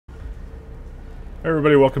Hey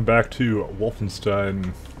everybody, welcome back to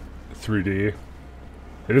Wolfenstein 3D.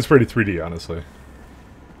 It is pretty 3D, honestly.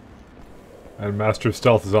 And Master of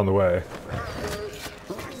Stealth is on the way.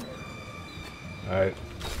 Alright.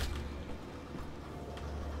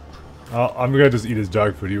 I'm gonna just eat his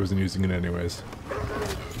dog food, he wasn't using it anyways.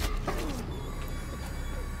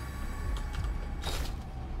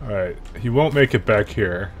 Alright, he won't make it back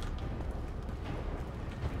here.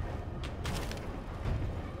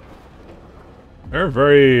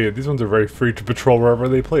 These ones are very free to patrol wherever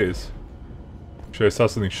they please. Actually, I saw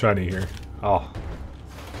something shiny here. Oh.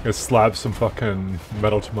 I'm gonna slap some fucking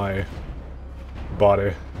metal to my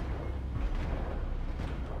body.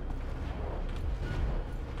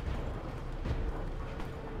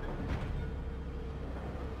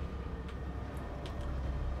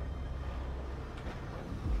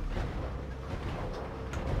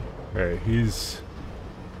 Okay, he's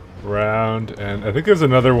around, and I think there's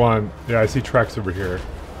another one. Yeah, I see tracks over here.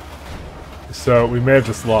 So we may have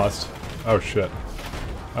just lost. Oh shit.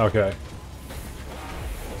 Okay.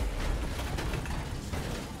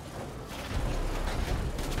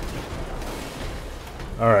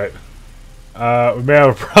 Alright. We may have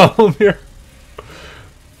a problem here.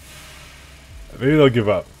 Maybe they'll give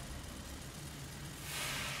up.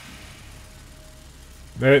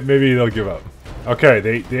 Maybe they'll give up. Okay,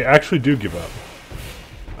 they actually do give up.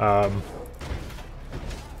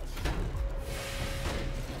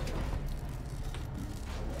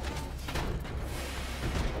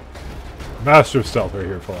 Master of Stealth right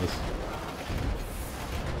here, fellas.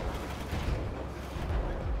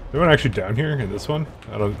 Anyone actually down here in this one?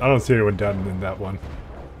 I don't see anyone down in that one.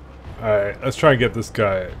 Alright, let's try and get this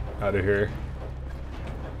guy out of here.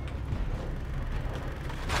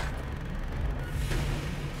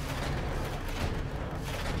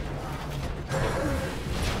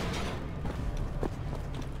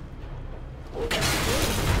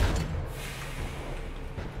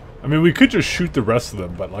 I mean, we could just shoot the rest of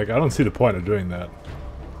them, but, like, I don't see the point of doing that.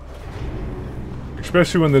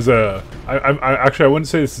 Especially when there's a... Actually, I wouldn't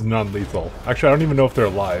say this is non-lethal. Actually, I don't even know if they're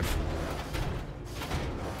alive.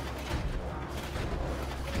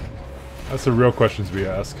 That's the real questions we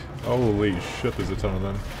ask. Holy shit, there's a ton of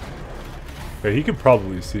them. Okay, he can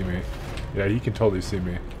probably see me. Yeah, he can totally see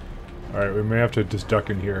me. Alright, we may have to just duck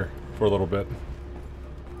in here for a little bit.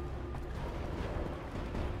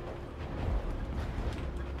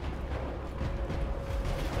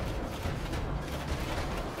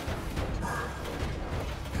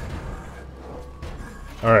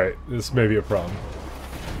 Alright, this may be a problem.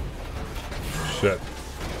 Shit.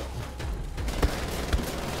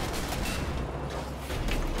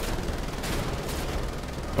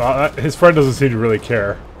 Well, his friend doesn't seem to really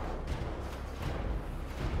care.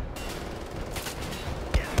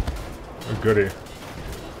 Oh, goody.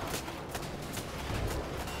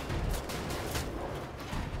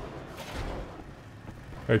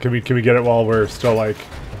 Hey, can we get it while we're still, like,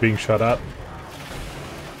 being shut up?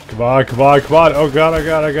 Come on, come on, come on! Oh god,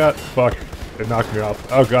 I got... Fuck. It knocked me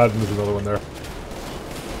off. Oh god, there's another one there.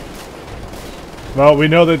 Well, we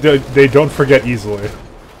know that they don't forget easily.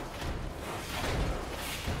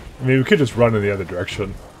 I mean, we could just run in the other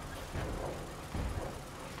direction.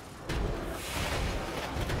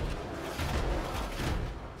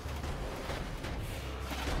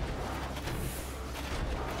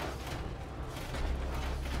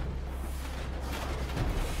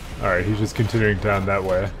 Alright, he's just continuing down that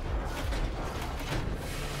way.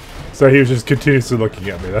 So he was just continuously looking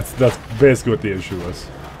at me. That's basically what the issue was.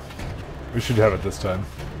 We should have it this time.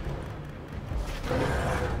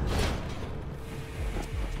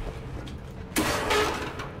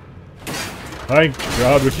 Thank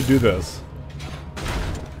God we could do this.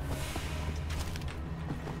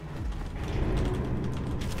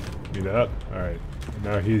 See that? Alright.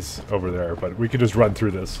 Now he's over there, but we can just run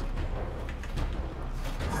through this.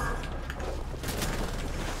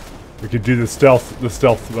 We could do the stealth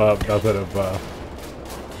method of,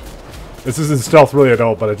 This isn't stealth really at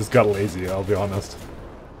all, but I just got lazy, I'll be honest.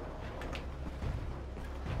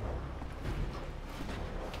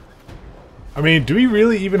 I mean, do we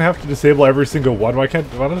really even have to disable every single one? Why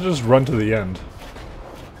don't I just run to the end?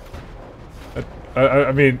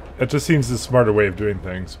 I mean, it just seems the smarter way of doing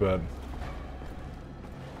things, but...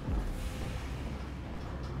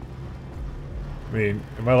 I mean,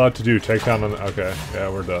 am I allowed to do takedown on... Okay, yeah,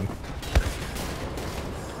 we're done.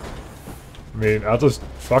 I mean, I'll just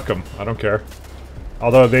fuck them. I don't care.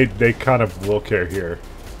 Although they kind of will care here.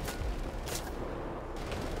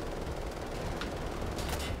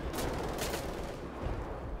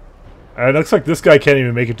 And it looks like this guy can't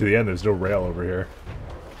even make it to the end. There's no rail over here.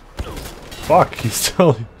 Fuck, he's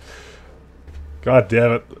still... God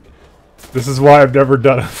damn it. This is why I've never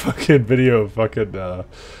done a fucking video of fucking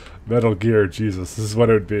Metal Gear. Jesus, this is what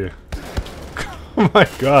it would be. Oh my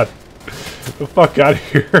god. Get the fuck out of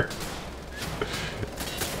here.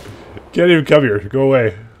 Can't even come here. Go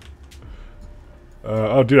away.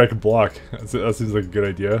 Oh, dude, I can block. That seems like a good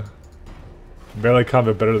idea. Melee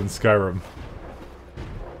combat better than Skyrim.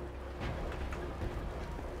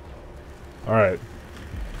 Alright.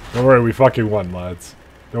 Don't worry, we fucking won, lads.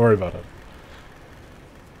 Don't worry about it.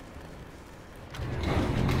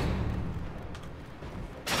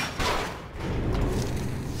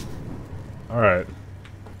 Alright.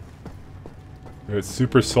 It's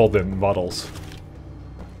super sold in models.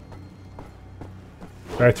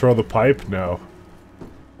 Can I throw the pipe? No.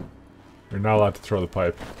 You're not allowed to throw the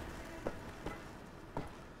pipe.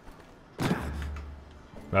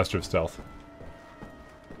 Master of Stealth.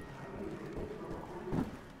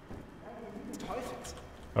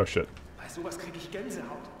 Oh shit. Bei sowas krieg ich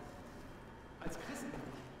Gänsehaut. Als Christen.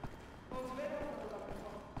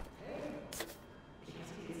 Ich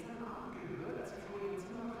hab's gestern Abend gehört, als ich vor ihrem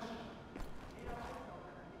Zimmer war.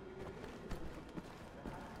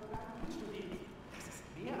 Das ist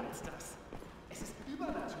mehr als das. Es ist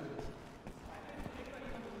übernatürlich.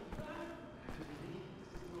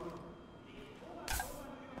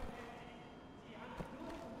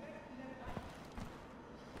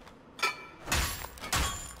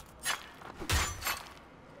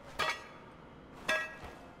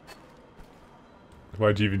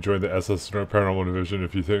 Why'd you even join the SS Paranormal Division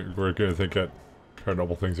if you think we're gonna think that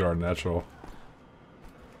paranormal things are unnatural?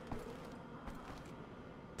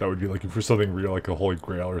 That would be looking for something real, like a holy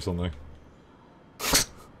grail or something.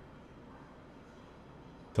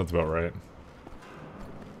 Sounds about right.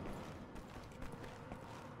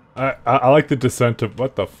 I like the descent of...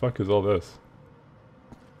 What the fuck is all this?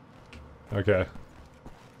 Okay.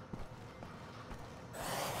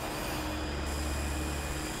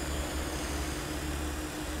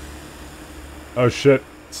 Oh shit.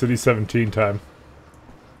 City 17 time.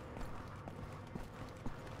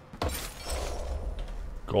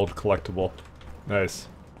 Gold collectible. Nice.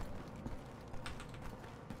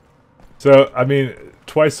 So, I mean,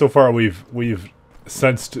 twice so far we've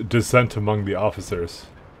sensed dissent among the officers.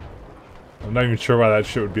 I'm not even sure why that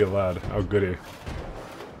shit would be allowed. Oh goody.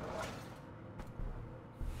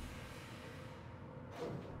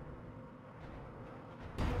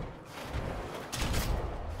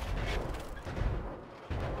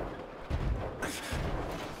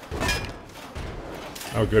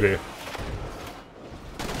 Oh goody.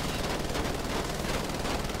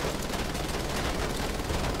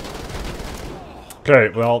 Okay,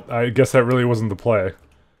 well, I guess that really wasn't the play.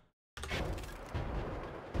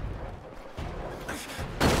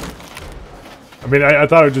 I mean, I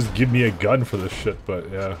thought it would just give me a gun for this shit,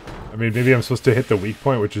 but yeah. I mean, maybe I'm supposed to hit the weak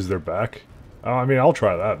point, which is their back. Oh, I mean, I'll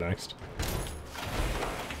try that next.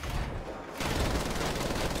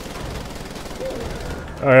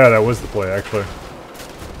 Oh yeah, that was the play, actually.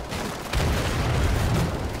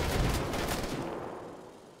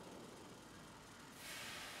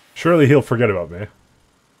 Surely he'll forget about me.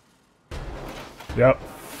 Yep.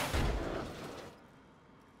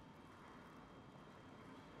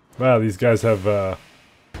 Wow, these guys have, the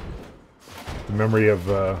memory of,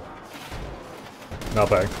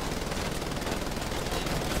 nothing.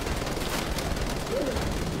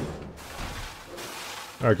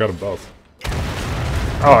 Oh, I got them both.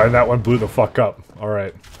 Oh, and that one blew the fuck up.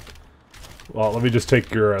 Alright. Well, let me just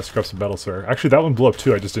take your, scraps of metal, sir. Actually, that one blew up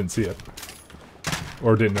too, I just didn't see it.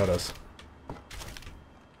 Or didn't notice.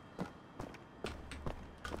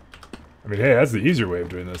 I mean, hey, that's the easier way of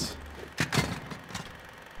doing this.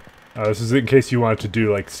 This is in case you wanted to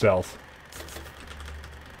do, like, stealth.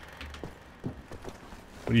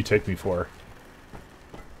 What do you take me for?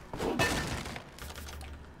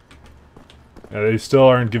 Yeah, they still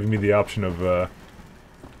aren't giving me the option of,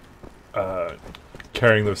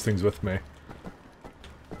 carrying those things with me.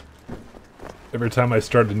 Every time I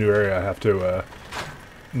start a new area, I have to,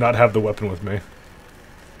 not have the weapon with me.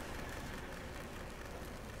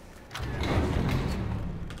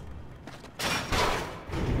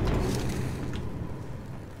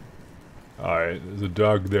 Alright, there's a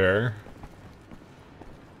dog there.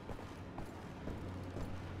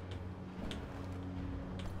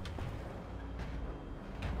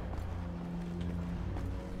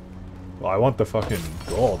 Well, I want the fucking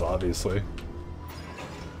gold, obviously.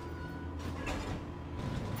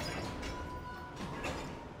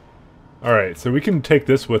 Alright, so we can take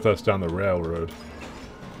this with us down the railroad.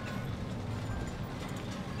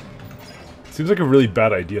 Seems like a really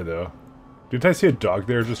bad idea, though. Didn't I see a dog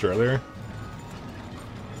there just earlier?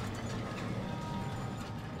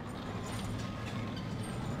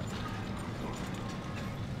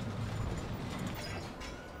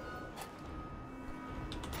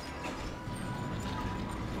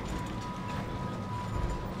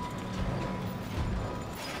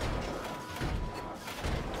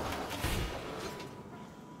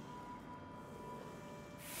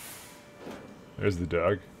 There's the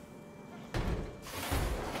dog.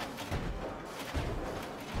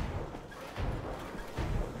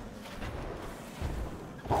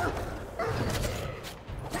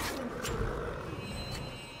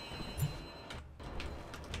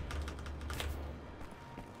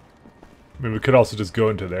 I mean, we could also just go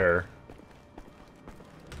into there.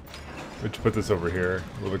 Let's put this over here,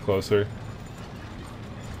 a little bit closer.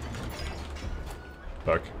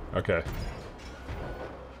 Fuck. Okay.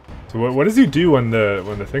 So what does he do when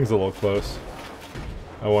the thing's a little close?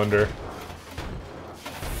 I wonder.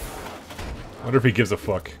 I wonder if he gives a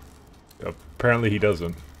fuck. Apparently he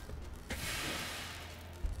doesn't.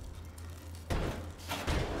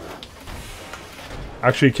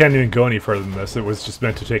 Actually, you can't even go any further than this. It was just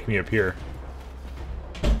meant to take me up here.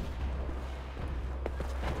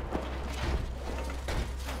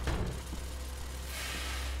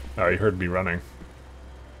 Oh, he heard me running.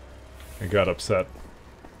 And got upset.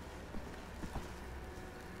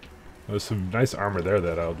 There's some nice armor there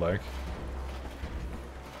that I would like.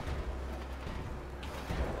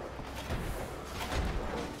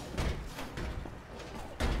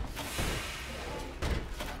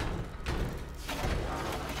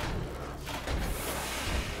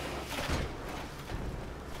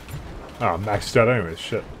 Oh, maxed out anyways,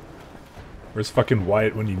 shit. Where's fucking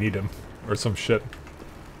Wyatt when you need him? Or some shit.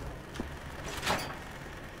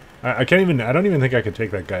 I can't even, I don't even think I could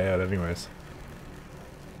take that guy out anyways.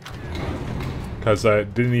 Because I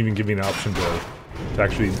didn't even give me an option to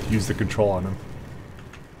actually use the control on him.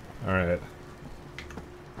 Alright.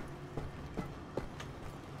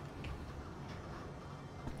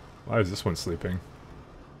 Why is this one sleeping?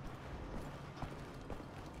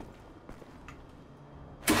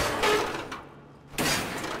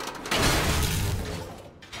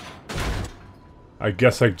 I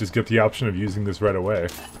guess I just get the option of using this right away.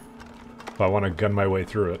 If I want to gun my way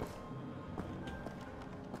through it.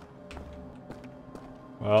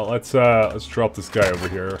 Well, let's drop this guy over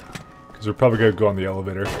here. Because we're probably gonna go on the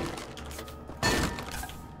elevator.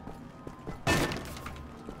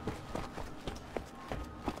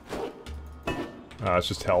 It's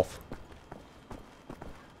just health.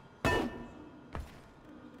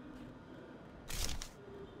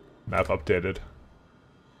 Map updated.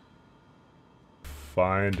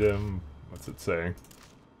 Find him. What's it saying?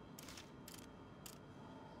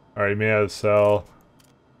 Alright, may have sell.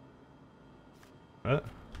 What?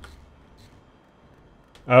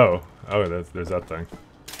 Oh, there's that thing.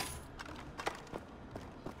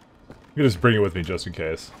 You can just bring it with me just in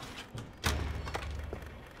case.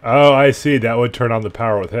 Oh, I see. That would turn on the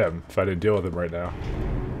power with him if I didn't deal with him right now.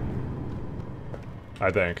 I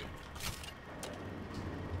think.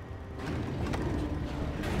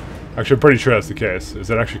 Actually, I'm pretty sure that's the case. Is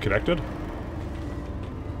that actually connected?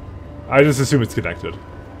 I just assume it's connected.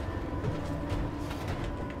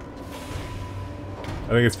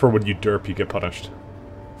 I think it's for when you derp, you get punished.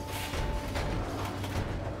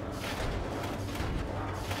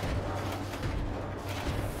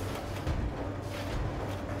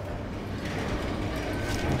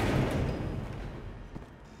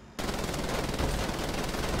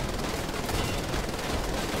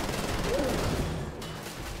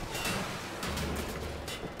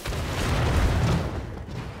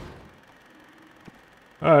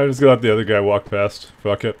 I'm just gonna let the other guy walk past.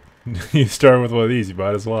 Fuck it. You start with one of these, you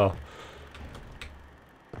might as well.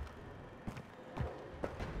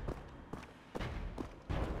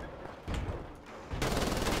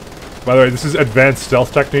 By the way, this is advanced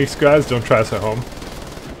stealth techniques, guys. Don't try this at home.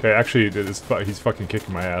 Okay, actually, he's fucking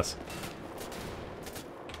kicking my ass.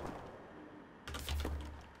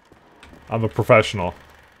 I'm a professional.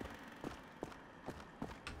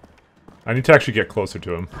 I need to actually get closer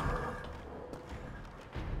to him.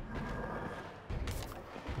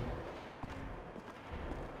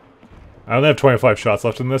 I only have 25 shots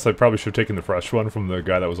left in this. I probably should have taken the fresh one from the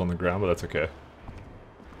guy that was on the ground, but that's okay.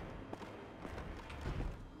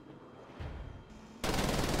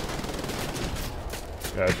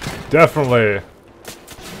 Yeah, definitely.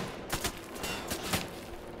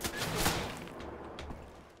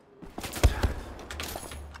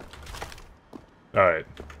 Alright.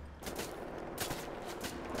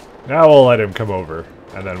 Now we'll let him come over,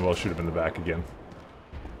 and then we'll shoot him in the back again.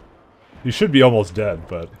 He should be almost dead,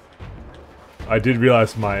 but I did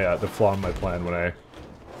realize my the flaw in my plan when I...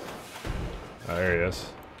 Oh, there he is.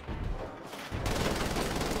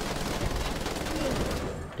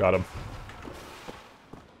 Got him.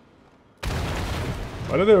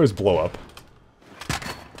 Why do they always blow up?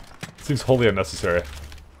 Seems wholly unnecessary.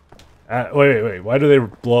 Wait. Why do they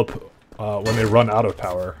blow up when they run out of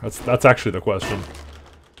power? That's actually the question.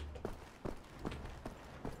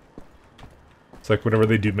 like whenever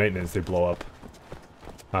they do maintenance, they blow up.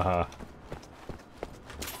 Haha.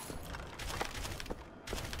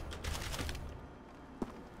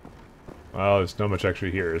 Well, there's not much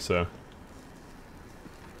actually here, so...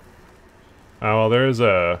 Oh, well, there's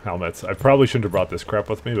helmets. I probably shouldn't have brought this crap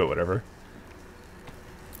with me, but whatever.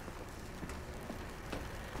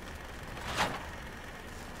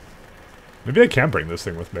 Maybe I can bring this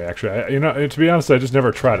thing with me, actually. You know, to be honest, I just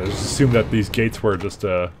never tried. I just assumed that these gates were just,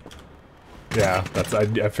 yeah, that's...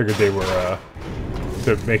 I figured they were,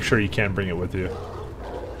 to make sure you can bring it with you.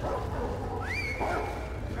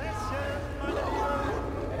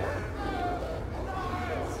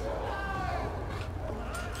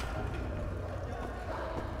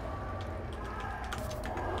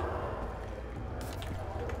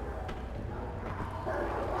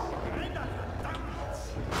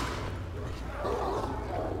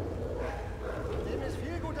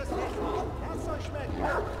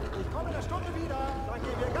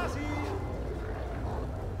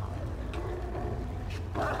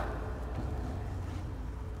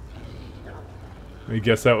 I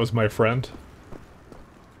guess that was my friend.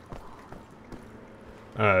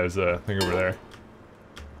 There's a thing over there.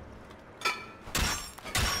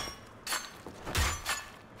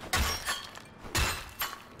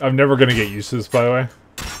 I'm never gonna get used to this, by the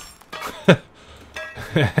way.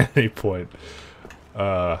 At any point.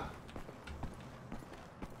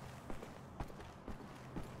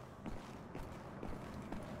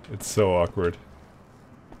 It's so awkward.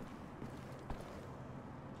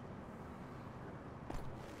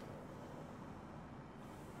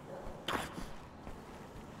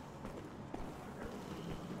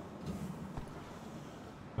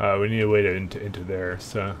 We need a way to into there,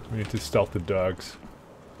 so we need to stealth the dogs.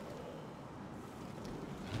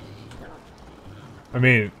 I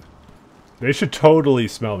mean, they should totally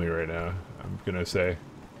smell me right now, I'm gonna say.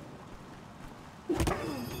 The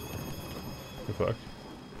fuck?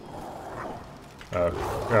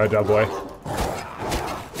 Oh, dog boy.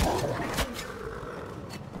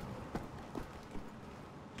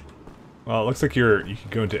 Well, it looks like you can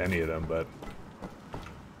go into any of them, but...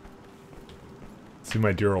 See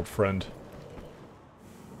my dear old friend.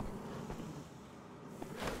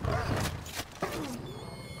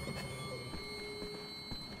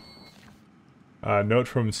 Note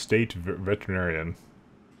from state veterinarian.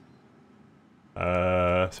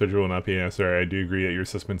 Surgery will not be necessary. I do agree that your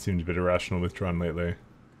assessment seems a bit irrational, withdrawn lately.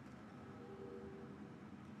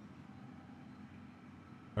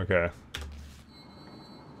 Okay.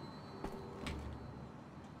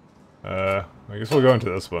 I guess we'll go into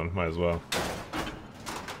this one. Might as well.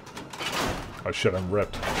 Oh shit, I'm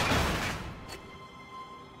ripped.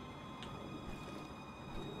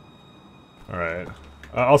 Alright.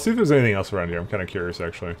 I'll see if there's anything else around here. I'm kind of curious,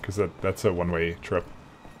 actually, because that's a one-way trip.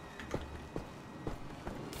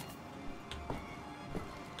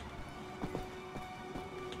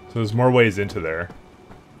 So there's more ways into there.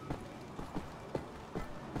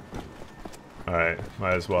 Alright,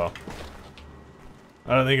 might as well.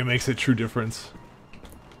 I don't think it makes a true difference.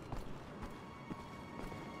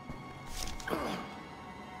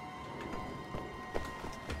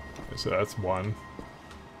 So that's one.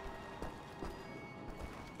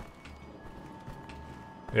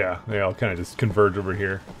 Yeah, they all kind of just converge over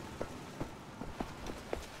here.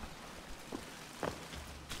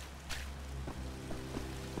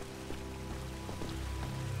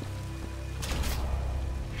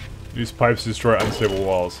 Use pipes to destroy unstable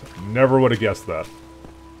walls. Never would have guessed that.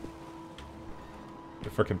 The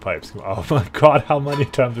frickin' pipes. Oh my god, how many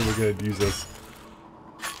times are we gonna use this?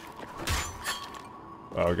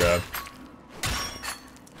 Oh god.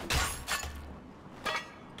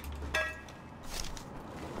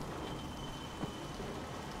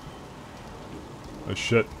 Oh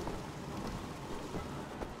shit.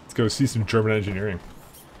 Let's go see some German engineering.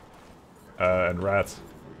 And rats.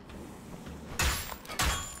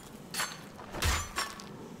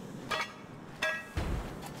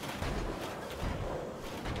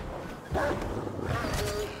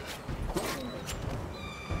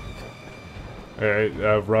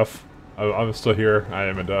 Alright, rough. I'm still here. I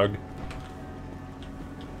am a dog.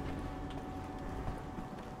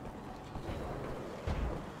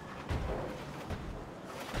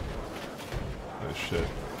 Oh shit.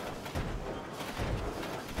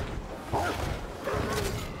 How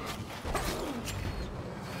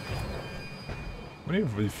many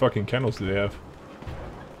of these fucking kennels do they have?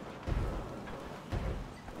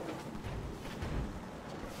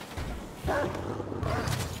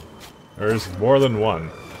 There's more than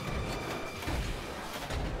one.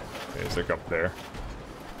 Okay, it's like up there.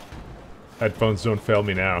 Headphones don't fail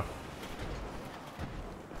me now.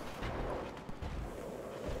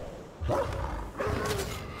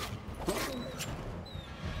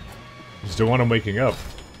 Just don't want him waking up.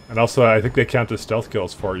 And also, I think they count as stealth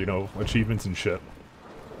kills for, you know, achievements and shit.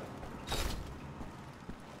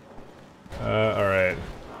 Alright.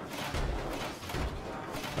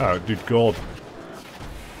 Oh, dude, gold.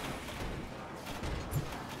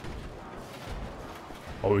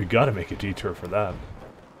 Oh, we gotta make a detour for that.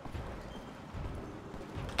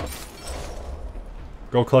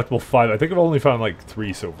 Gold collectible 5. I think I've only found like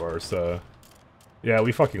 3 so far, so... Yeah,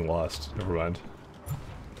 we fucking lost. Never mind.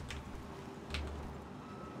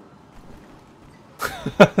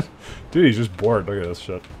 Dude, he's just bored. Look at this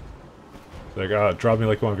shit. Like, drop me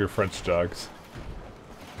like one of your French dogs.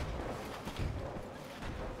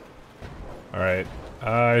 Alright.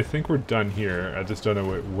 I think we're done here. I just don't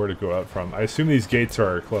know where to go out from. I assume these gates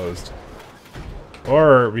are closed.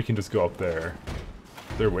 Or we can just go up there.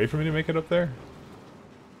 Is there a way for me to make it up there?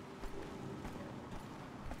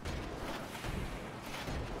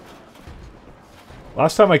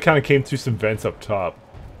 Last time I kind of came through some vents up top.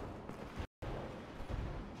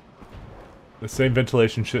 The same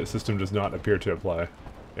ventilation system does not appear to apply.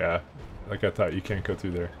 Yeah, like I thought, you can't go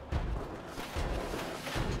through there.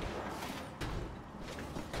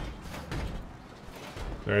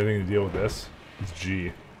 Is there anything to deal with this? It's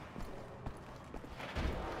G.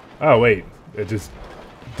 Oh wait, it just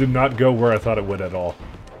did not go where I thought it would at all.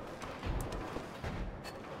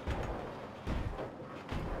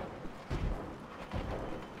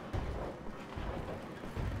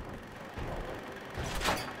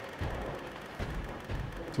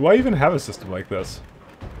 So why even have a system like this?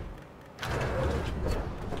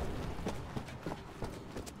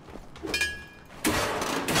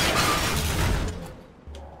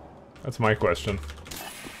 That's my question.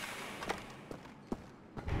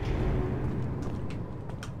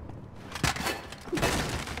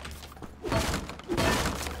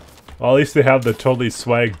 Well, at least they have the totally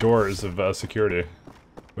swag doors of security,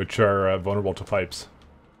 which are vulnerable to pipes.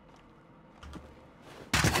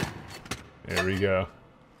 There we go.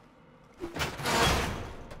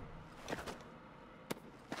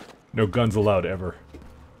 No guns allowed ever.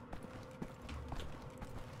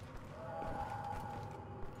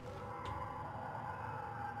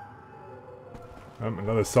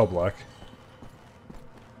 Another cell block.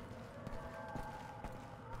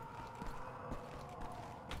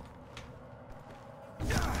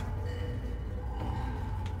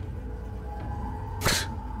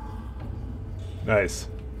 Nice.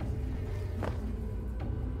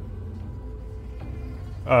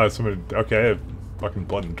 Oh, somebody. Okay, fucking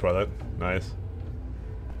blood in the toilet. Nice.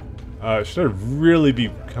 Should I really be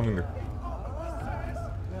coming to.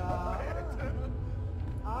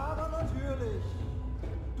 Aber natürlich,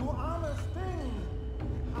 du armes Ding,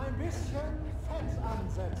 ein bisschen Fett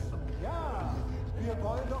ansetzen. Ja, wir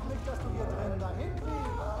wollen doch nicht, dass du hier drin dahin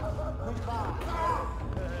fliegst, nicht wahr?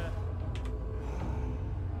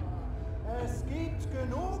 Es gibt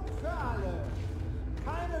genug für alle.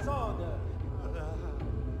 Keine Sorge.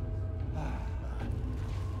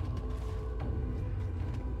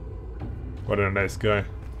 What a nice guy.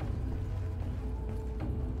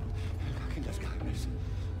 Kennt das Geheimnis.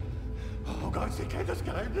 Oh Gott, sie kennt das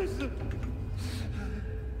Geheimnis.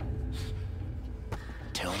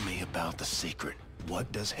 Tell me about the secret.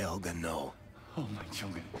 What does Helga know? Oh mein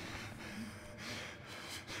Junge.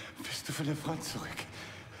 Bist du von der Front zurück?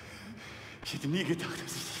 Ich hätte nie gedacht,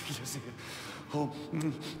 dass ich dich wiedersehe. Oh,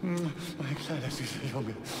 mein kleiner süßer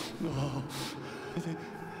Junge. Oh.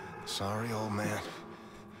 Sorry, old man.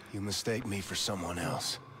 You mistake me for someone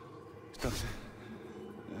else. Ich dachte,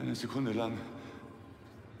 eine Sekunde lang.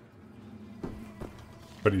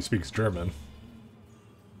 But he speaks German.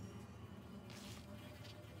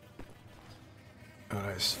 Oh,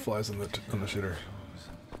 nice. Flies on the shitter.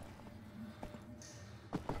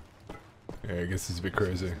 Yeah, I guess he's a bit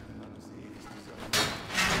crazy.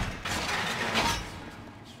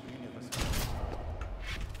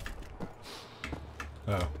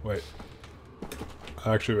 Oh, wait.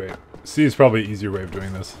 Actually, wait. C is probably an easier way of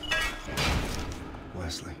doing this.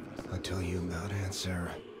 Wesley, I tell you about Aunt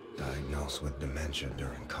Sarah. Diagnosed with dementia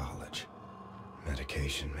during college.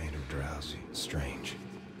 Medication made her drowsy. Strange.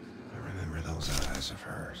 I remember those eyes of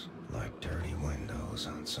hers, like dirty windows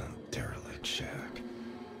on some derelict shack.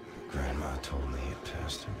 Grandma told me it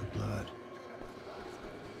passed through the blood.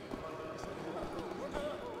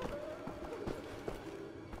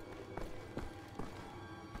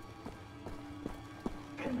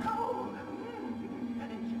 Genau.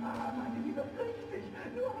 Ja, meine Liebe, richtig.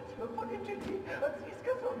 Nur von dem GT. Sie ist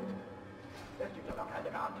gesund. Es gibt aber keine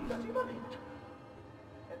Garantie, dass sie überlebt.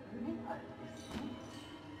 Wie alt ist sie?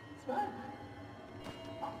 12.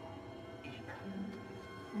 Ich kann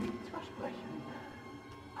nichts versprechen.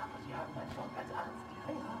 Aber Sie haben ein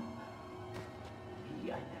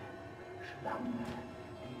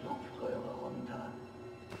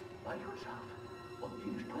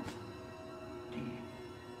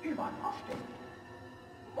Tat aufstehen.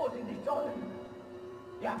 Wo sie nicht sollen.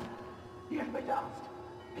 Ja, hier spricht der Arzt.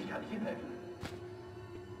 Wie kann ich ihm helfen?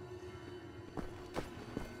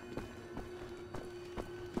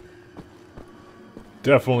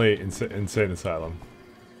 Definitely insane asylum.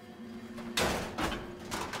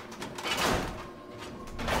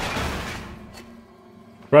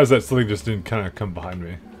 Surprised that something just didn't kind of come behind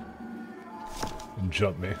me and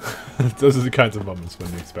jump me. Those are the kinds of moments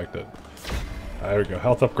when you expect it. There we go.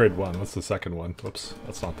 Health upgrade 1. What's the second one? Whoops,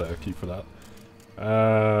 that's not the key for that.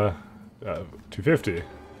 250.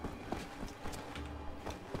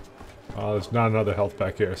 Oh, there's not another health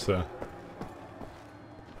back here, so.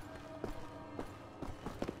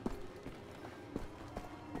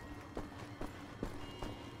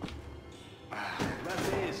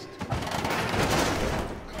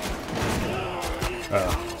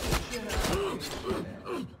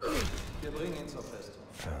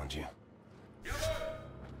 Found you.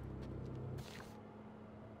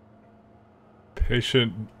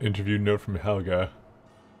 Patient interview note from Helga.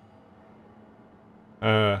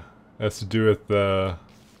 Has to do with the...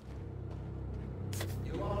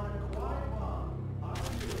 You are a quiet one, aren't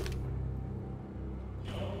you?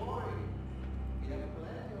 Don't worry. We have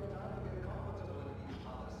plenty of time to get comfortable in each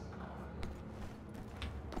other's company.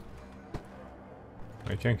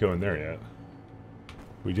 I can't go in there yet.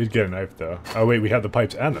 We did get a knife, though. Oh, wait, we have the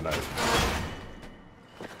pipes and the knife.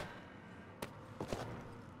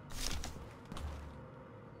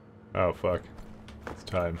 Oh, fuck. It's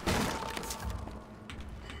time.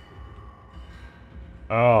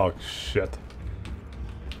 Oh, shit.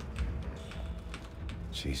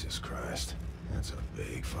 Jesus Christ. That's a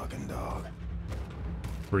big fucking dog.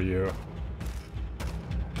 For you.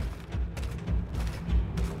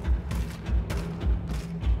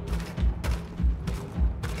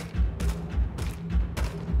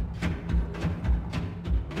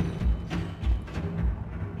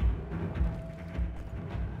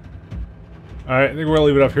 Alright, I think we're gonna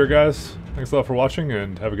leave it up here, guys. Thanks a lot for watching,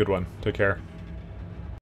 and have a good one. Take care.